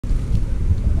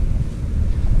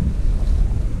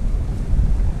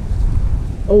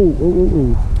Oh,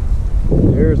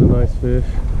 there's a nice fish.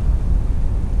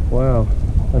 Wow,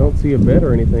 I don't see a bed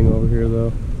or anything over here though.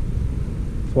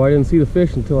 That's why I didn't see the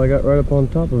fish until I got right up on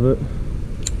top of it.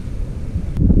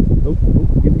 Oh,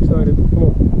 get excited. Come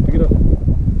on, pick it up.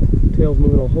 Tail's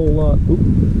moving a whole lot. Oop,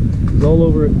 he's all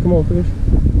over it. Come on, fish.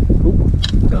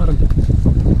 Oop, got him.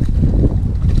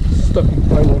 Stuck him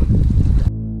finally.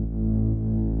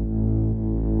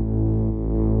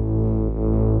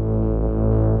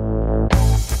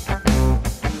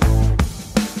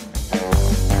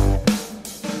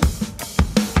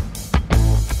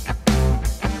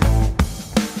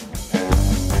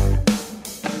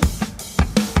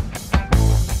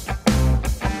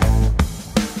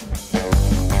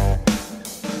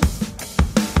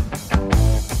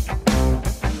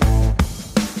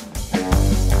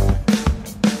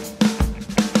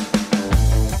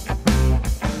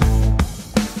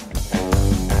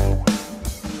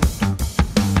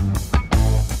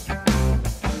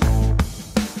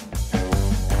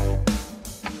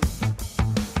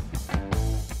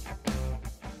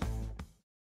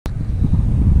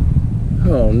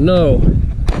 Oh no.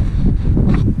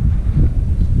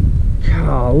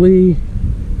 Golly.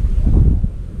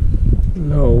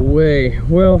 No way.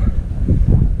 Well,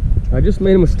 I just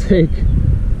made a mistake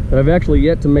that I've actually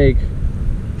yet to make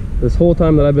this whole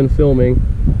time that I've been filming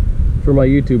for my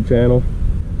YouTube channel.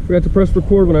 Forgot to press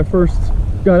record when I first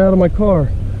got out of my car.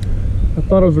 I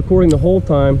thought I was recording the whole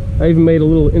time. I even made a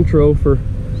little intro for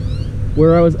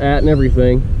where I was at and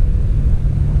everything.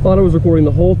 Thought I was recording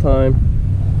the whole time.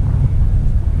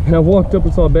 And I walked up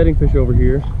and saw a bedding fish over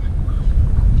here,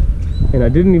 and I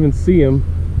didn't even see him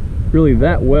really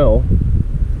that well,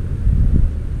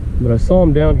 but I saw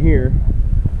him down here,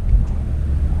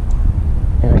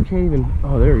 and I can't even,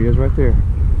 oh, there he is right there.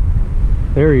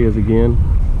 There he is again.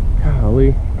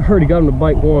 Golly, I heard he got him to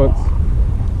bite once.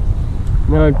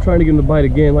 Now I'm trying to get him to bite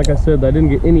again. Like I said, I didn't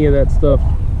get any of that stuff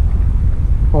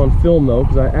on film though,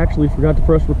 because I actually forgot to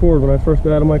press record when I first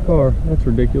got out of my car. That's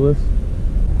ridiculous.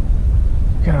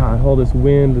 God, all this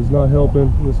wind is not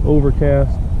helping. This overcast.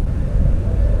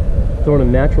 Throwing a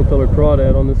natural color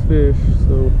crawdad on this fish,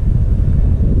 so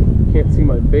can't see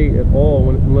my bait at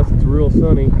all unless it's real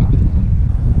sunny.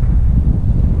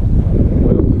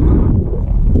 Well,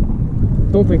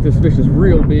 don't think this fish is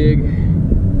real big,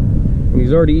 and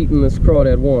he's already eaten this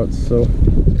crawdad once, so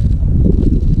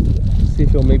let's see if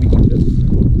he'll maybe eat this.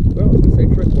 Well, I was gonna say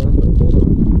trickworm, but hold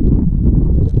on.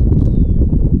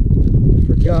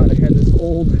 God, I had this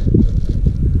old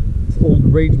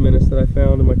Rage Menace that I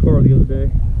found in my car the other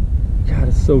day. God,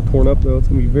 it's so torn up though. It's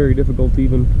gonna be very difficult to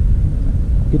even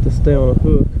get to stay on a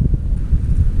hook,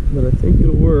 but I think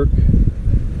it'll work.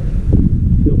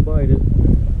 He'll bite it.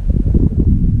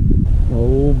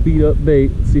 Old beat up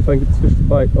bait. Let's see if I can get this fish to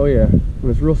bite. Oh yeah,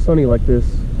 when it's real sunny like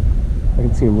this, I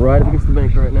can see him right up against the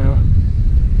bank right now.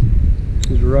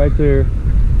 He's right there.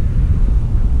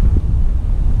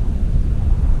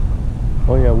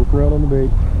 Oh yeah, whipping around on the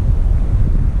bait.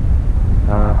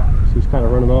 So he's kind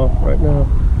of running off right now.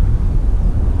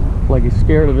 Like he's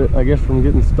scared of it, I guess, from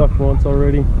getting stuck once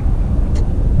already.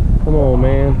 Come on,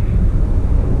 man.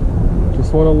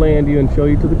 Just want to land you and show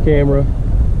you to the camera.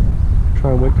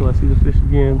 Try and wait till I see the fish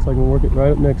again so I can work it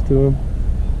right up next to him.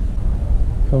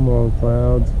 Come on,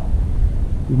 clouds.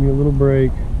 Give me a little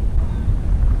break.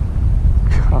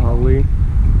 Golly.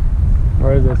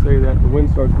 Right as I say that, the wind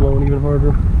starts blowing even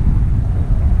harder.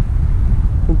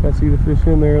 I think I see the fish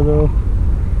in there though.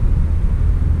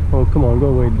 Oh, come on, go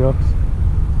away, ducks.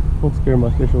 Don't scare my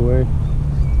fish away.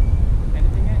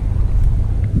 Anything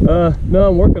yet? No,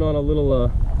 I'm working on a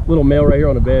little male right here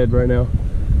on a bed right now.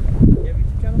 You have a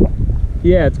YouTube channel?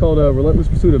 Yeah, it's called Relentless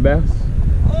Pursuit of Bass.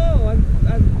 Oh,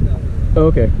 Oh,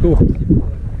 okay, cool.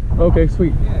 Okay,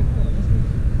 sweet. Yeah,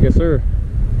 cool. Yes, sir.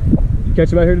 You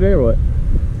catch him out here today or what?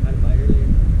 Had a bite earlier.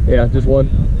 Yeah, just one.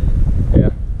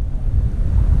 Yeah.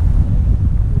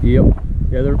 Yep.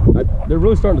 Yeah, they're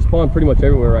really starting to spawn pretty much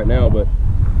everywhere right now, but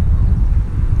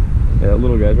yeah, that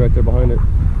little guy's right there behind it.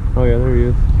 Oh yeah, there he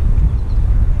is.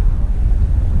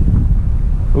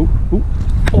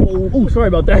 Oh, sorry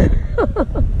about that.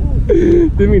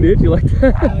 Didn't mean to hit you like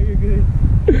that. Oh, you're good.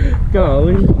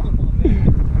 Golly.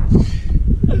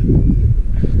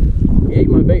 He ate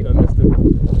my bait and I missed him.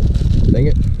 Dang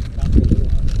it.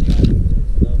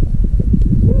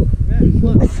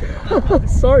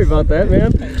 Sorry about that,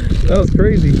 man. That was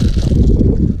crazy.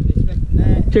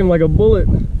 Came like a bullet.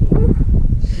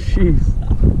 Jeez.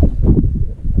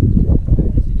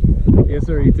 Yes,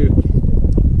 sir, you too.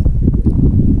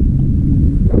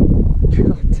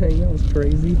 God dang, that was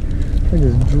crazy. I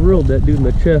just drilled that dude in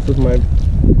the chest with my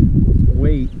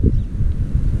weight.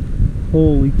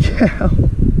 Holy cow.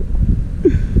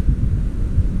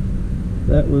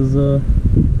 That was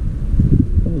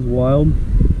wild.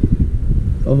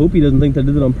 I hope he doesn't think I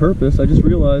did it on purpose. I just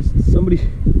realized somebody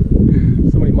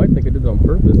might think I did it on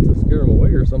purpose to scare him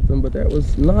away or something, but that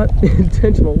was not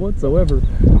intentional whatsoever.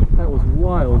 That was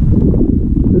wild.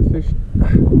 This fish,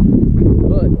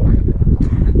 but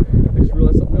I just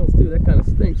realized something else too. That kind of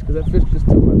stinks because that fish just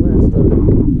took my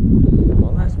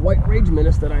last white rage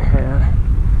menace that I had.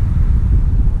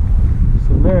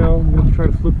 So now I'm going to try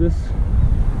to flip this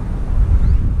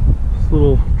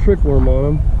little trick worm on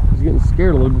him. He's getting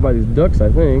scared a little bit by these ducks, I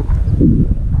think.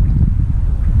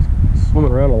 He's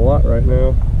swimming around a lot right now.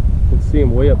 You can see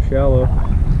him way up shallow.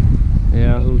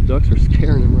 Yeah, those ducks are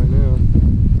scaring him right now.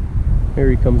 Here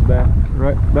he comes back,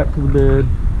 right back to the bed.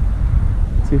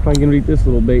 Let's see if I can get him to eat this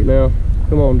little bait now.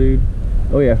 Come on, dude.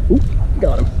 Oh yeah, oop,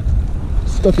 got him.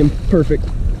 Stuck him perfect.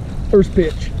 First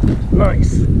pitch,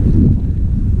 nice.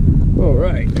 All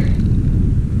right.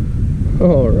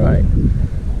 All right.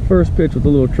 First pitch with a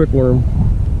little trick worm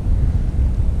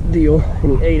deal,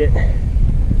 and he ate it.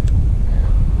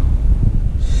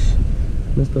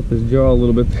 Messed up his jaw a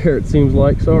little bit there, it seems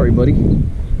like. Sorry, buddy.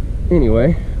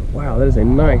 Anyway, wow, that is a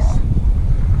nice,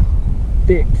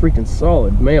 thick, freaking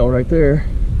solid male right there.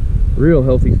 Real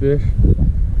healthy fish.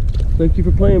 Thank you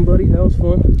for playing, buddy. That was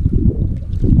fun.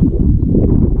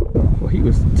 Well, he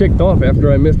was ticked off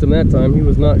after I missed him that time. He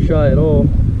was not shy at all.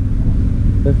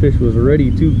 That fish was ready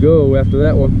to go after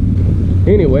that one.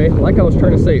 Anyway, like I was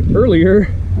trying to say earlier,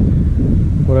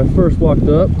 when I first walked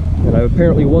up, and I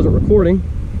apparently wasn't recording,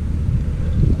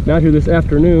 I'm out here this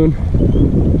afternoon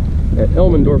at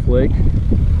Elmendorf Lake.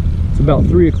 It's about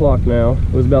 3 o'clock now.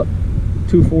 It was about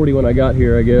 2:40 when I got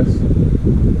here, I guess.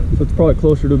 So it's probably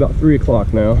closer to about 3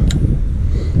 o'clock now.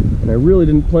 And I really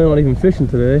didn't plan on even fishing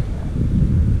today,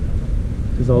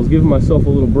 because I was giving myself a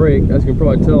little break. As you can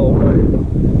probably tell, my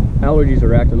allergies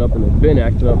are acting up, and they've been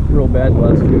acting up real bad the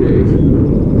last few days.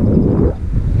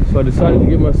 So I decided to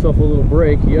give myself a little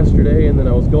break yesterday, and then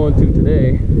I was going to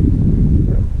today.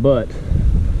 But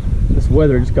this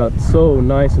weather just got so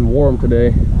nice and warm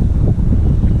today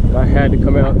that I had to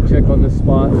come out and check on this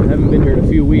spot. I haven't been here in a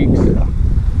few weeks.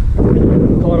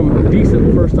 Caught them decent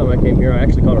the first time I came here. I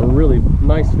actually caught a really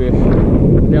nice fish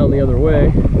down the other way.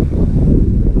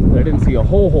 And I didn't see a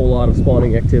whole lot of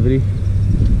spawning activity.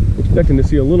 Expecting to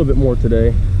see a little bit more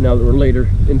today, now that we're later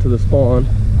into the spawn.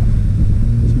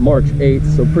 It's March 8th,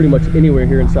 so pretty much anywhere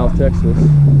here in South Texas,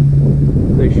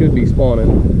 they should be spawning.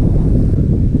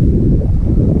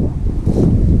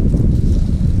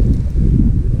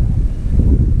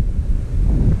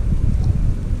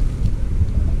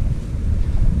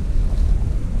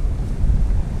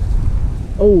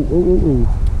 Oh,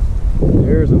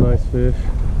 there's a nice fish.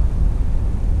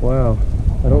 Wow,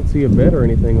 I don't see a bed or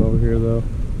anything over here though.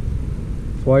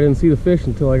 That's why I didn't see the fish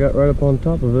until I got right up on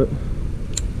top of it.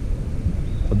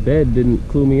 A bed didn't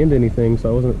clue me into anything,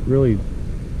 so I wasn't really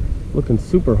looking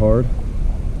super hard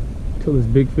until this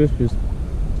big fish just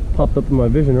popped up in my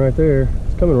vision right there.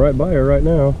 It's coming right by her right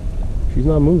now. She's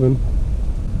not moving.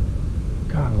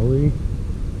 Golly.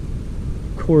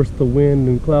 Of course the wind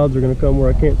and clouds are gonna come where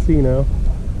I can't see now.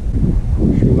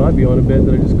 She might be on a bed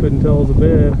that I just couldn't tell was a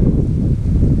bed.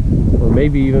 Or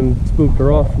maybe even spooked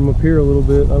her off from up here a little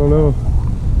bit. I don't know.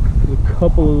 There's a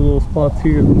couple of little spots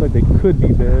here that look like they could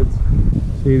be beds.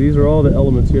 See, these are all the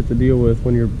elements you have to deal with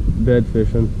when you're bed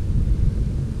fishing.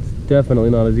 It's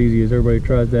definitely not as easy as everybody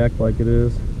tries to act like it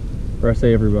is. Or I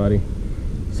say everybody.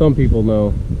 Some people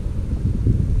know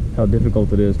how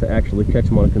difficult it is to actually catch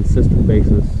them on a consistent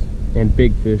basis. And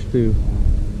big fish too.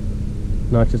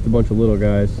 Not just a bunch of little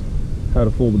guys. How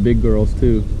to fool the big girls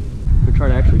too. I'm trying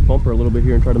to actually bump her a little bit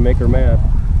here and try to make her mad.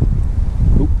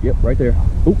 Oop, yep, right there.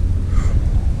 Oop.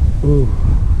 Ooh.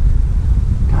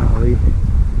 Golly.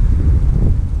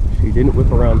 She didn't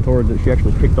whip around towards it. She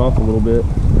actually kicked off a little bit.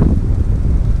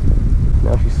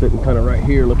 Now she's sitting kind of right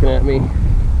here looking at me.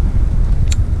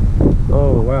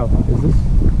 Oh, wow. Is this?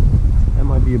 That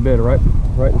might be a bed right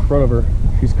in front of her.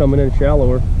 She's coming in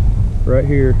shallower. Right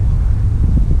here.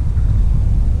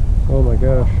 Oh my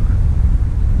gosh.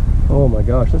 Oh my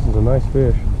gosh, this is a nice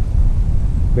fish.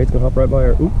 Bait's gonna hop right by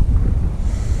her. Oop.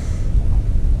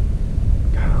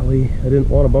 Golly, I didn't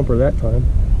want to bump her that time.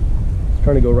 I was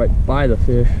trying to go right by the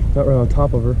fish, not right on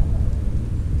top of her.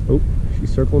 Oh,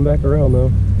 she's circling back around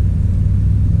though.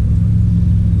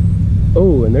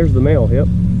 Oh, and there's the male, yep.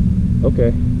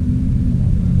 Okay.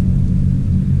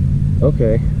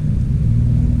 Okay.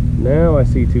 Now I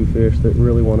see two fish that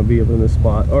really want to be up in this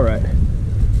spot. All right.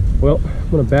 Well, I'm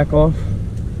gonna back off.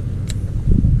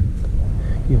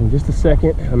 Give them just a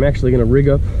second. I'm actually gonna rig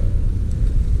up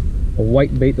a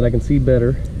white bait that I can see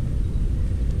better,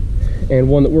 and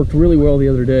one that worked really well the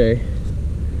other day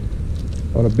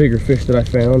on a bigger fish that I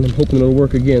found. I'm hoping it'll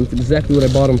work again. It's exactly what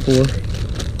I bought them for.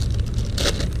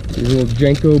 These little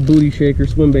Jenko booty shaker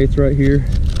swim baits right here.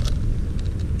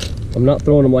 I'm not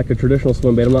throwing them like a traditional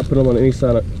swim bait. I'm not putting them on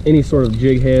any sort of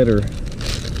jig head or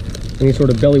any sort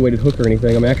of belly weighted hook or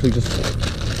anything. I'm actually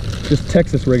just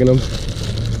Texas rigging them,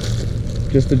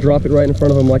 just to drop it right in front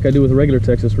of them like I do with a regular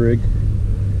Texas rig,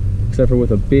 except for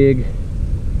with a big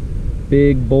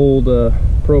bold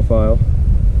profile,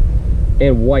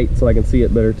 and white so I can see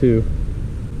it better too.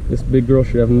 This big girl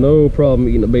should have no problem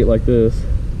eating a bait like this.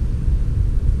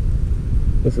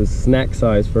 This is snack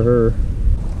size for her.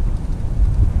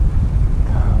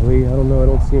 Golly, I don't know, I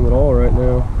don't see him at all right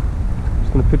now. I'm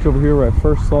just gonna pitch over here where I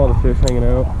first saw the fish hanging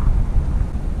out.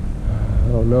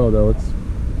 I don't know though, it's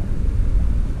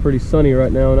pretty sunny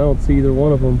right now and I don't see either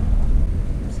one of them.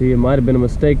 See, it might have been a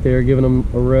mistake there, giving them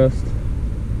a rest.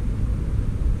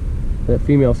 That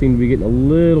female seemed to be getting a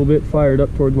little bit fired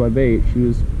up towards my bait. She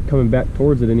was coming back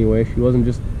towards it anyway. She wasn't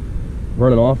just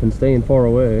running off and staying far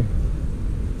away.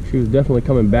 She was definitely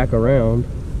coming back around.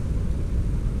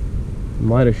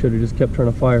 Might have should have just kept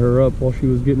trying to fire her up while she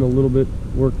was getting a little bit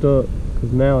worked up,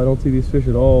 because now I don't see these fish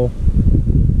at all.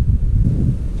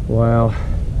 Wow.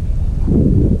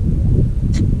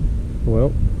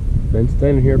 Well, been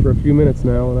standing here for a few minutes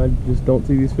now and I just don't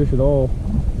see these fish at all.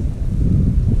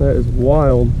 That is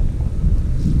wild.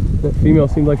 That female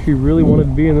seemed like she really wanted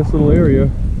to be in this little area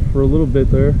for a little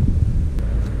bit there.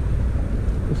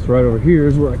 This right over here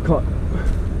is where I caught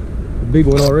a big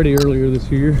one already earlier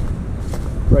this year.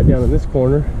 Right down in this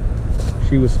corner.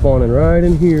 She was spawning right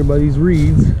in here by these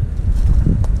reeds.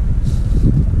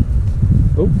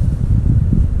 Oh,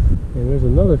 and there's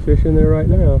another fish in there right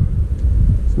now.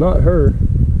 It's not her,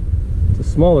 it's a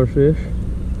smaller fish.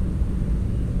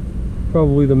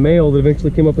 Probably the male that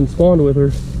eventually came up and spawned with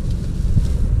her.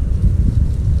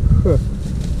 Huh.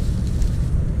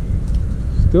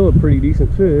 Still a pretty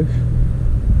decent fish.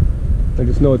 I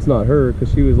just know it's not her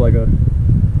because she was like a,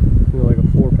 you know, like a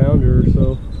 4-pounder or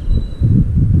so.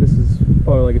 This is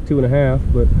probably like a 2.5,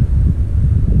 but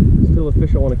still a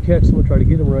fish I want to catch. So I'm gonna try to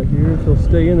get him right here if he'll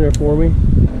stay in there for me.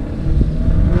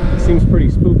 It seems pretty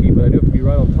spooky, but I do have to be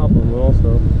right on top of him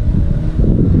also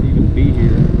to even be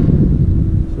here.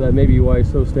 So that may be why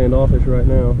he's so standoffish right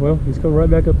now. Well, he's coming right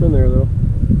back up in there though.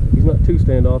 He's not too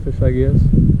standoffish, I guess.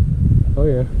 Oh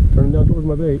yeah, turning down towards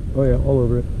my bait. Oh yeah, all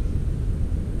over it.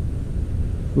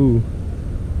 Ooh,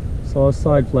 saw his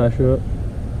side flash up.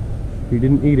 He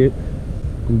didn't eat it.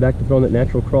 I'm back to throwing that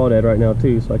natural crawdad right now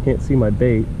too, so I can't see my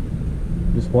bait.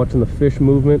 Just watching the fish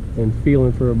movement and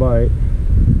feeling for a bite.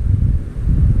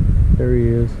 There he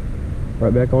is.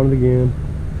 Right back on it again.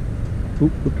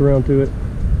 Oop, looked around to it.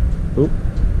 Oop.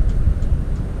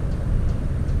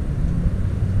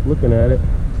 Looking at it.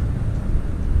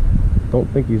 Don't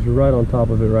think he's right on top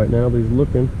of it right now, but he's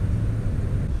looking.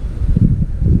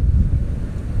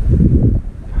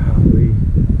 Golly.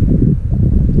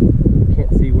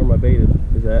 Can't see where my bait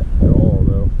is at all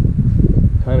though.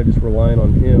 Kind of just relying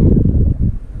on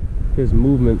him, his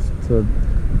movements to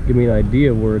give me an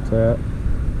idea of where it's at.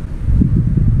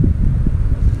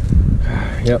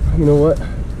 Yep, you know what?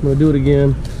 I'm gonna do it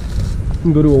again.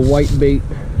 I'm gonna go to a white bait.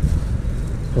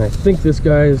 And I think this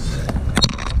guy's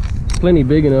plenty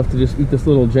big enough to just eat this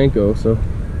little Jenko, so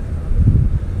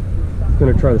I'm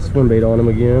gonna try the swim bait on him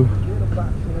again.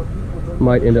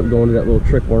 Might end up going to that little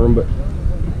trick worm, but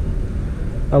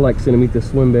I like seeing him eat this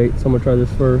swim bait, so I'm gonna try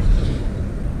this first.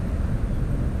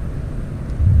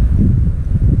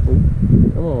 Oh,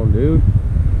 come on, dude.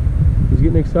 He's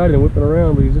getting excited and whipping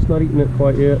around, but he's just not eating it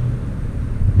quite yet.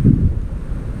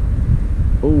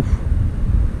 Oof.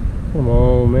 Come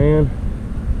on, man.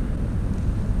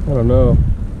 I don't know.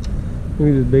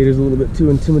 Maybe this bait is a little bit too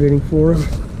intimidating for him.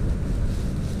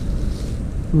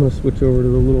 I'm going to switch over to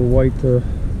the little white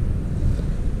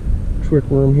trick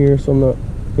worm here so I'm not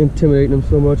intimidating him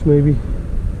so much maybe.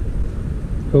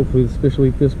 Hopefully this fish will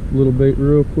eat this little bait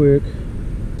real quick.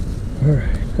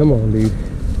 Alright, come on dude.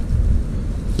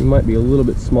 He might be a little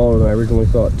bit smaller than I originally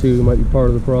thought too. He might be part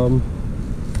of the problem.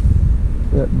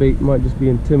 That bait might just be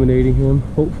intimidating him.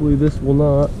 Hopefully this will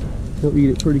not. He'll eat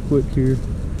it pretty quick here.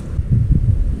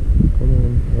 Come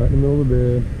on, right in the middle of the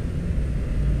bed.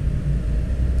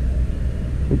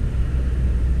 Oop.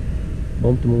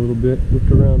 Bumped him a little bit,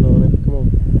 looked around on it. Come on,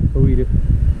 go eat it.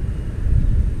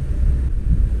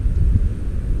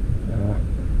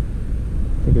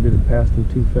 I think I did it past him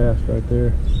too fast right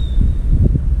there.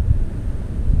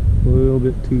 A little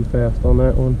bit too fast on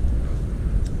that one.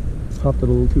 Hopped it a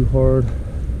little too hard.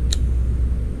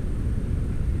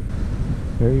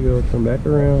 There you go. Come back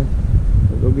around.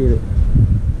 Go get it.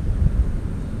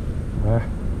 Ah.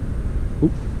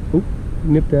 Oop, oop.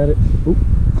 Nipped at it. Oop.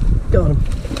 Got him.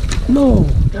 No.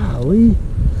 Golly.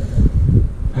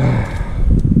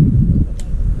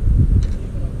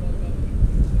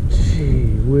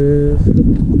 Gee whiz.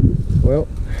 Well,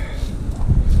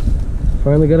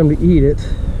 finally got him to eat it.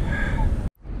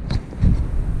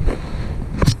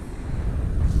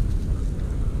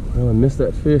 Well, I missed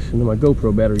that fish and then my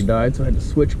GoPro battery died, so I had to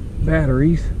switch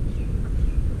batteries.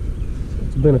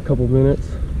 It's been a couple minutes.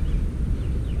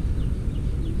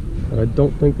 But I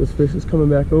don't think this fish is coming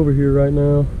back over here right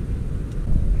now.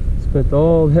 Spent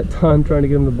all that time trying to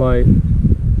get him to bite.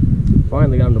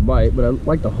 Finally got him to bite, but I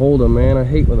like to hold him, man. I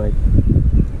hate when I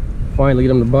finally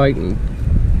get him to bite and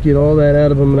get all that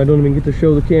out of him and I don't even get to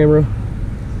show the camera.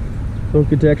 Don't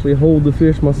get to actually hold the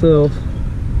fish myself.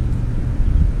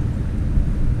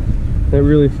 That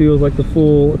really feels like the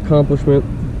full accomplishment,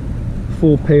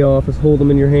 full payoff is hold them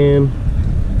in your hand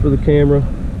for the camera.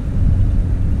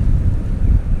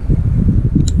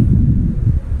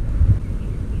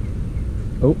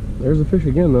 Oh, there's the fish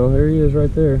again though. There he is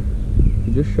right there.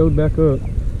 He just showed back up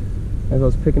as I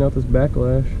was picking out this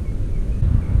backlash.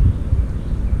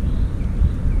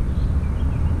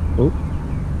 Oh,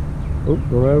 oh,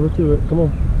 go right over to it. Come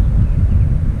on.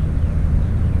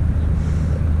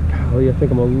 Golly, I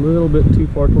think I'm a little bit too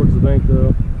far towards the bank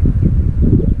though.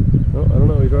 Oh, I don't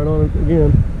know. He's right on it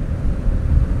again.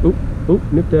 Oh, oh,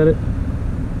 nipped at it.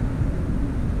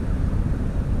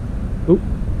 Oh,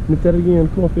 nipped at it again.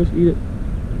 Come on, fish, eat it.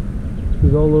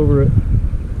 He's all over it.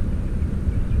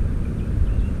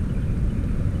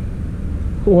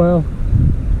 Wow,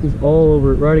 he's all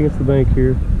over it, right against the bank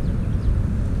here.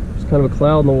 There's kind of a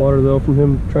cloud in the water though from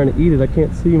him trying to eat it. I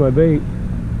can't see my bait.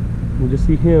 You just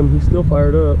see him, he's still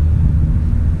fired up.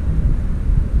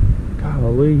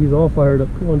 Golly, he's all fired up.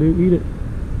 Come on, dude, eat it.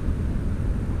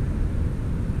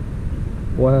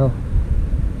 Wow.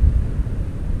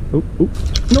 Oh, oh,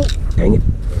 no, dang it.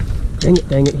 Dang it,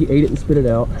 dang it, he ate it and spit it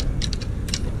out.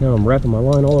 Now I'm wrapping my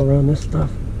line all around this stuff.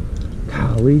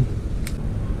 Golly.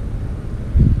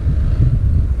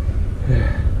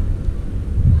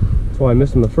 That's why I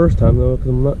missed him the first time though, because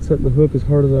I'm not setting the hook as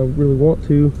hard as I really want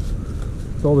to.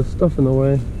 There's all this stuff in the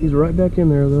way. He's right back in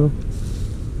there though.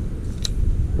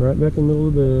 Right back in the middle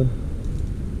of the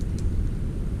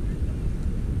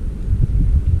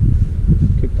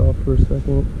bed. Kicked off for a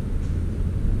second.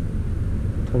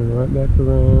 Turning right back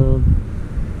around.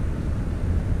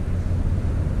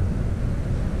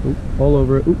 Oop, all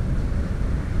over it. Oop.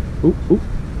 Oop, oop,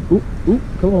 oop, oop.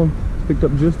 Come on. Picked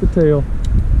up just the tail.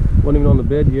 Wasn't even on the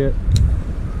bed yet.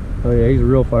 Oh yeah, he's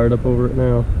real fired up over it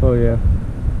now. Oh yeah.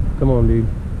 Come on, dude.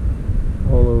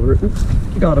 All over it. Oop.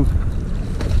 Got him.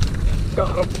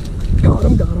 Got him. Got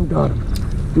him, got him, got him.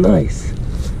 Nice.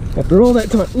 After all that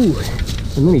time. Ooh.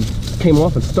 And then he came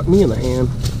off and stuck me in the hand.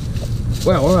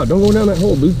 Wow, wow. Don't go down that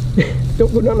hole, dude.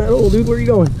 Don't go down that hole, dude. Where are you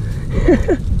going?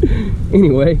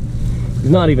 Anyway, he's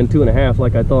not even 2.5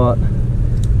 like I thought.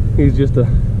 He's just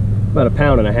about 1.5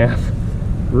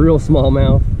 pounds. Real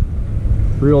smallmouth.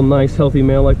 Real nice, healthy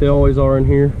male like they always are in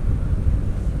here.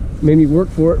 Made me work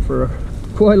for it for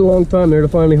quite a long time there to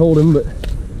finally hold him, but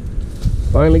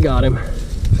finally got him.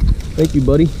 Thank you,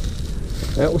 buddy.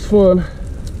 That was fun.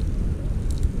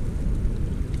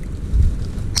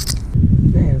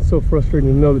 Man, it's so frustrating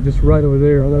to know that just right over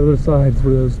there on the other side is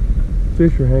where those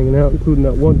fish are hanging out, including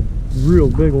that one real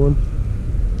big one.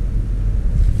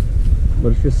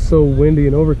 But it's just so windy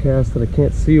and overcast that I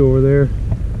can't see over there.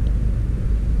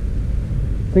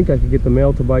 I think I could get the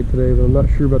male to bite today, but I'm not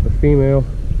sure about the female.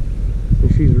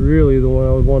 And she's really the one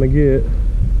I would want to get.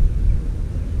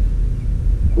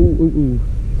 Ooh, ooh, ooh.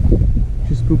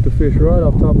 Just scooped a fish right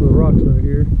off top of the rocks right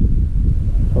here.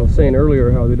 I was saying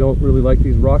earlier how they don't really like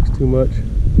these rocks too much,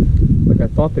 like I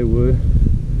thought they would.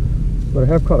 But I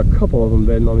have caught a couple of them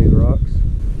bedding on these rocks.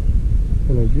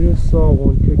 And I just saw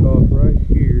one kick off right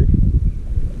here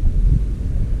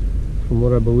from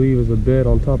what I believe is a bed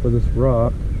on top of this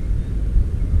rock.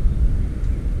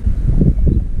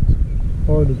 It's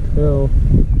hard to tell.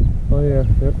 Oh yeah,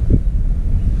 yep.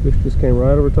 Fish just came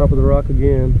right over top of the rock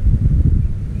again.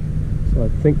 So I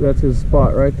think that's his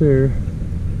spot right there.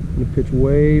 I'm gonna pitch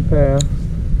way past.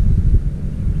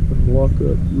 Walk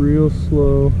up real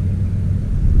slow.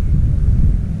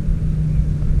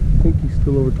 I think he's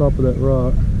still over top of that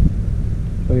rock.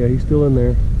 Oh yeah, he's still in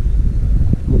there.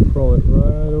 I'm gonna crawl it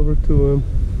right over to him.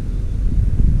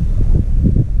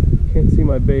 Can't see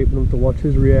my bait, but I'm gonna have to watch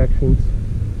his reactions.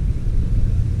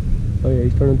 Oh yeah,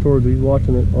 he's turning towards it. He's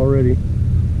watching it already.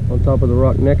 On top of the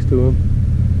rock next to him.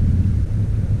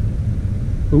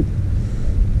 Oop.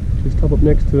 Just top up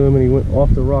next to him and he went off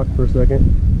the rock for a second.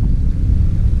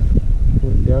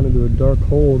 Went down into a dark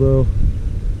hole though.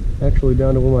 Actually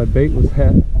down to where my bait was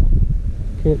at.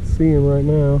 Can't see him right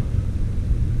now.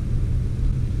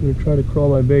 I'm gonna try to crawl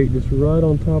my bait just right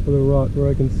on top of the rock where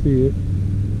I can see it.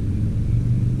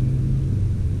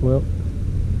 Well,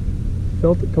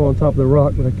 felt it come on top of the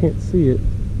rock, but I can't see it.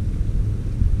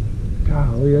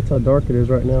 Golly, that's how dark it is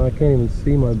right now. I can't even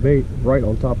see my bait right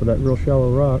on top of that real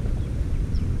shallow rock.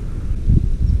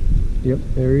 Yep,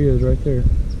 there he is right there.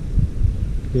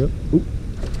 Yep. Ooh.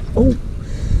 Oh!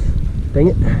 Dang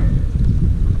it.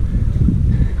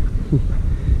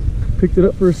 Picked it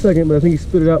up for a second, but I think he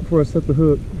spit it out before I set the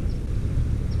hook.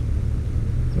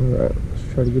 Alright,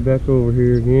 let's try to get back over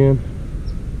here again.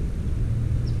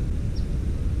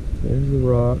 There's the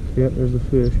rock. Yep, there's the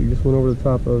fish. He just went over the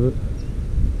top of it.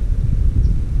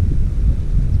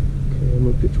 Okay,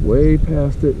 I'm gonna pitch way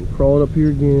past it and crawl it up here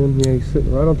again. Yeah, he's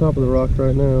sitting right on top of the rock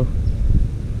right now.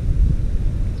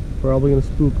 Probably gonna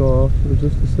spook off for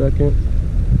just a second.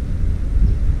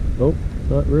 Nope,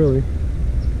 not really.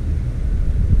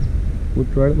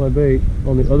 Looked right at my bait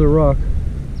on the other rock.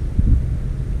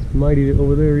 Might eat it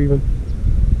over there even.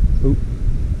 Oop.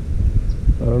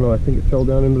 I don't know, I think it fell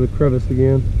down into the crevice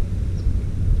again.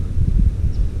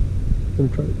 Gonna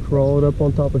try to crawl it up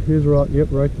on top of his rock. Yep,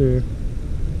 right there.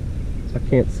 I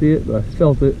can't see it, but I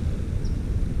felt it.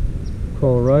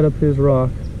 Crawl right up his rock.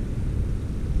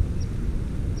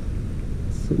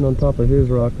 Sitting on top of his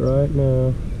rock right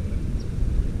now.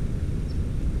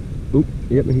 Oop,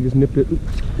 yep, and he just nipped it. Oop,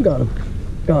 got him.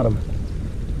 Got him.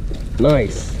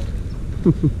 Nice.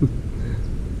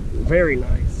 Very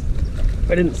nice.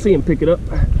 I didn't see him pick it up.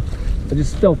 I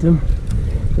just felt him.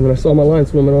 And then I saw my line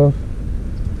swimming off.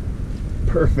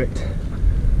 Perfect.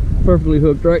 Perfectly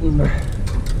hooked right in the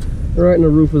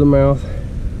roof of the mouth.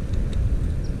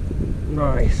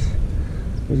 Nice.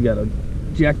 He's got a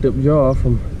jacked up jaw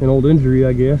from an old injury,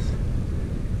 I guess.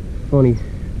 Funny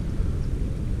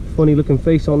looking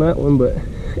face on that one, but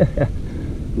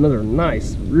another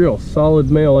nice, real solid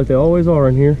male like they always are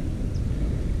in here.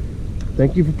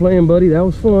 Thank you for playing, buddy. That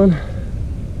was fun.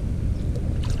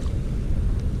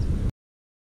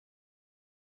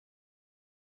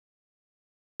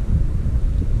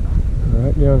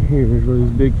 Right down here is where these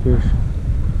big fish,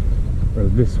 or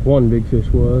this one big fish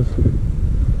was.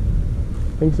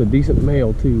 I think it's a decent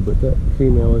male too, but that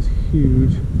female is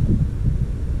huge.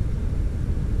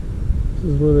 This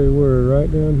is where they were,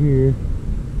 right down here.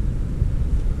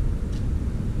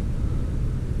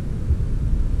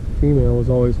 Female was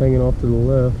always hanging off to the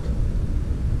left,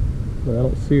 but I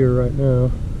don't see her right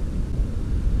now.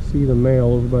 I see the male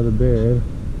over by the bed.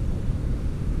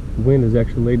 The wind is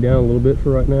actually laid down a little bit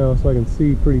for right now, so I can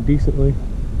see pretty decently.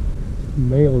 The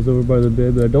male is over by the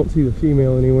bed, but I don't see the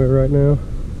female anywhere right now.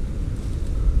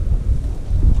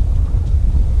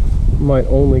 Might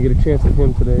only get a chance at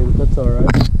him today, but that's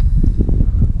alright.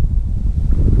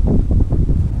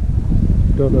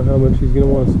 Don't know how much he's going to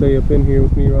want to stay up in here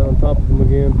with me right on top of him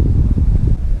again.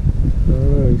 I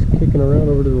don't know, he's kicking around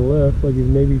over to the left like he's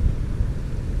maybe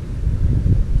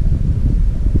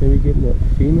getting that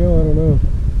female, I don't know.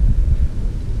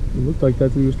 It looked like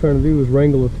that's what he was trying to do, was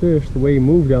wrangle a fish the way he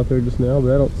moved out there just now,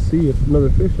 but I don't see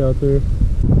another fish out there.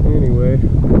 Anyway,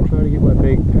 I'm trying to get my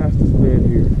bait past this bed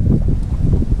here.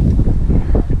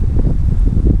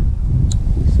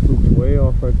 He spooks way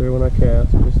off right there when I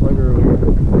cast, just like earlier.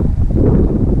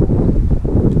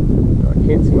 I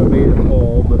can't see my bait at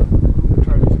all, but I'll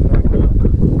try to just back up a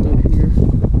little bit here.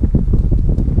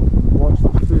 Watch the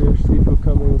fish, see if he'll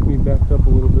come in with me backed up a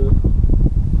little bit.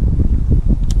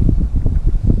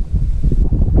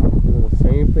 Doing the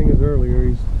same thing as earlier.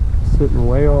 He's sitting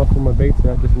way off where my bait's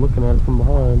at, just looking at it from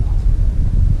behind.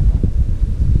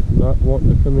 Not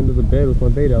wanting to come into the bed with my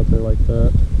bait out there like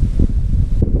that.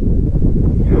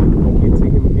 I can't see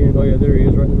him again. Oh yeah, there he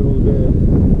is, right in the middle of the bed.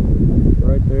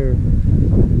 Right there.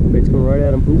 Bait's going right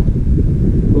at him. Oop.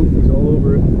 Oop, he's all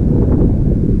over it.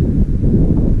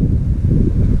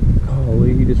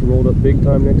 Golly, he just rolled up big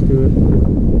time next to it.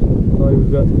 Thought he was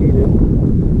about to eat it.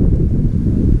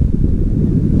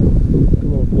 Oop,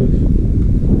 come on, fish.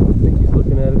 I think he's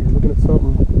looking at it. He's looking at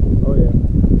something. Oh yeah.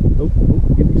 Oop,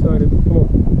 getting excited. Come on,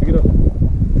 pick it up.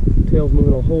 Tail's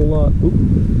moving a whole lot. Oop,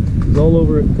 he's all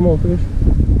over it. Come on, fish.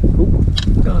 Oop,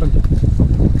 got him.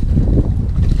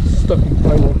 Stuck him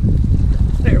finally.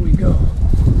 There we go.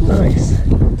 Nice.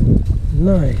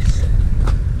 Nice.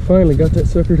 Finally got that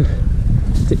sucker to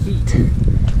eat.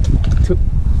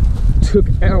 Took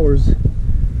hours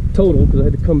total because I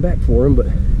had to come back for him, but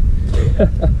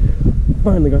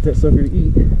finally got that sucker to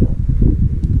eat.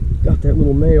 Got that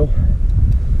little male.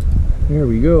 There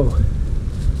we go.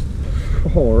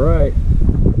 All right.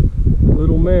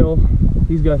 Little male.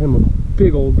 He's got him a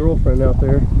big old girlfriend out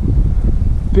there.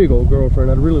 Big old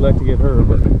girlfriend. I'd really like to get her,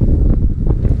 but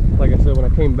like I said, when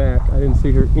I came back, I didn't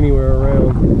see her anywhere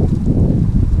around.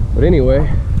 But anyway,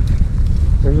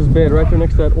 there's his bed right there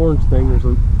next to that orange thing. There's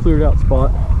a cleared out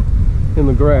spot in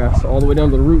the grass all the way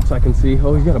down to the roots I can see.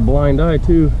 Oh, he's got a blind eye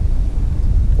too.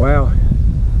 Wow.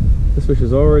 This fish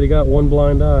has already got one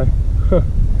blind eye. Huh.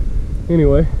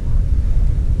 Anyway,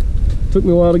 took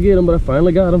me a while to get him, but I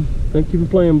finally got him. Thank you for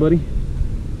playing, buddy.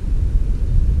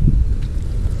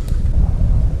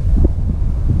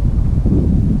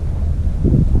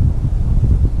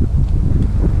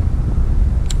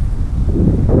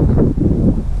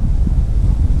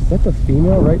 Is that the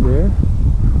female right there?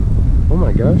 Oh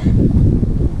my gosh.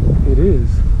 It is.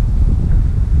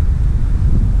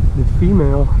 The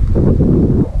female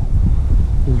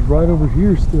is right over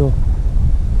here still.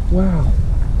 Wow.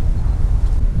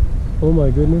 Oh my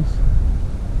goodness.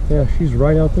 Yeah, she's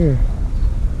right out there.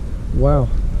 Wow.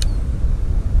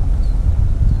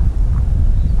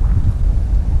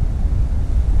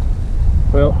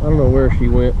 Well, I don't know where she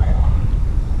went.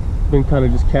 Been kind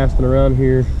of just casting around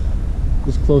here,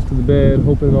 just close to the bed,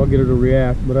 hoping I'll get her to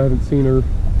react, but I haven't seen her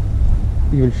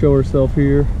even show herself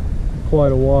here in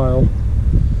quite a while.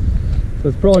 So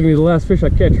it's probably gonna be the last fish I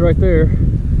catch right there,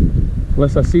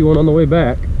 unless I see one on the way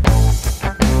back.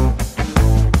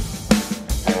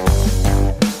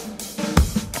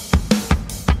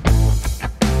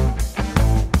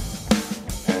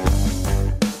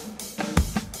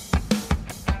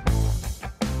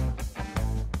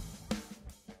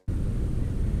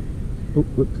 Oh,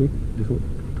 look, see? Just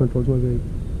turn towards my bait.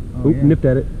 Oh, yeah. Nipped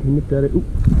at it. He nipped at it. Oop,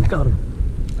 got him.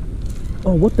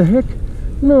 Oh, what the heck?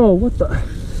 No, what the?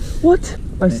 What?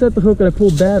 I set the hook and I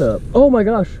pulled that up. Oh my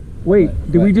gosh. Wait,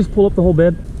 did we just pull up the whole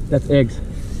bed? That's eggs.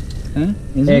 Huh?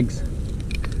 Eggs.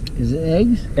 Is it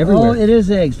eggs? Everywhere. Oh, it is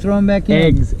eggs. Throw them back in.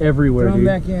 Eggs everywhere, Throw them dude.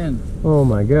 back in. Oh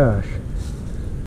my gosh.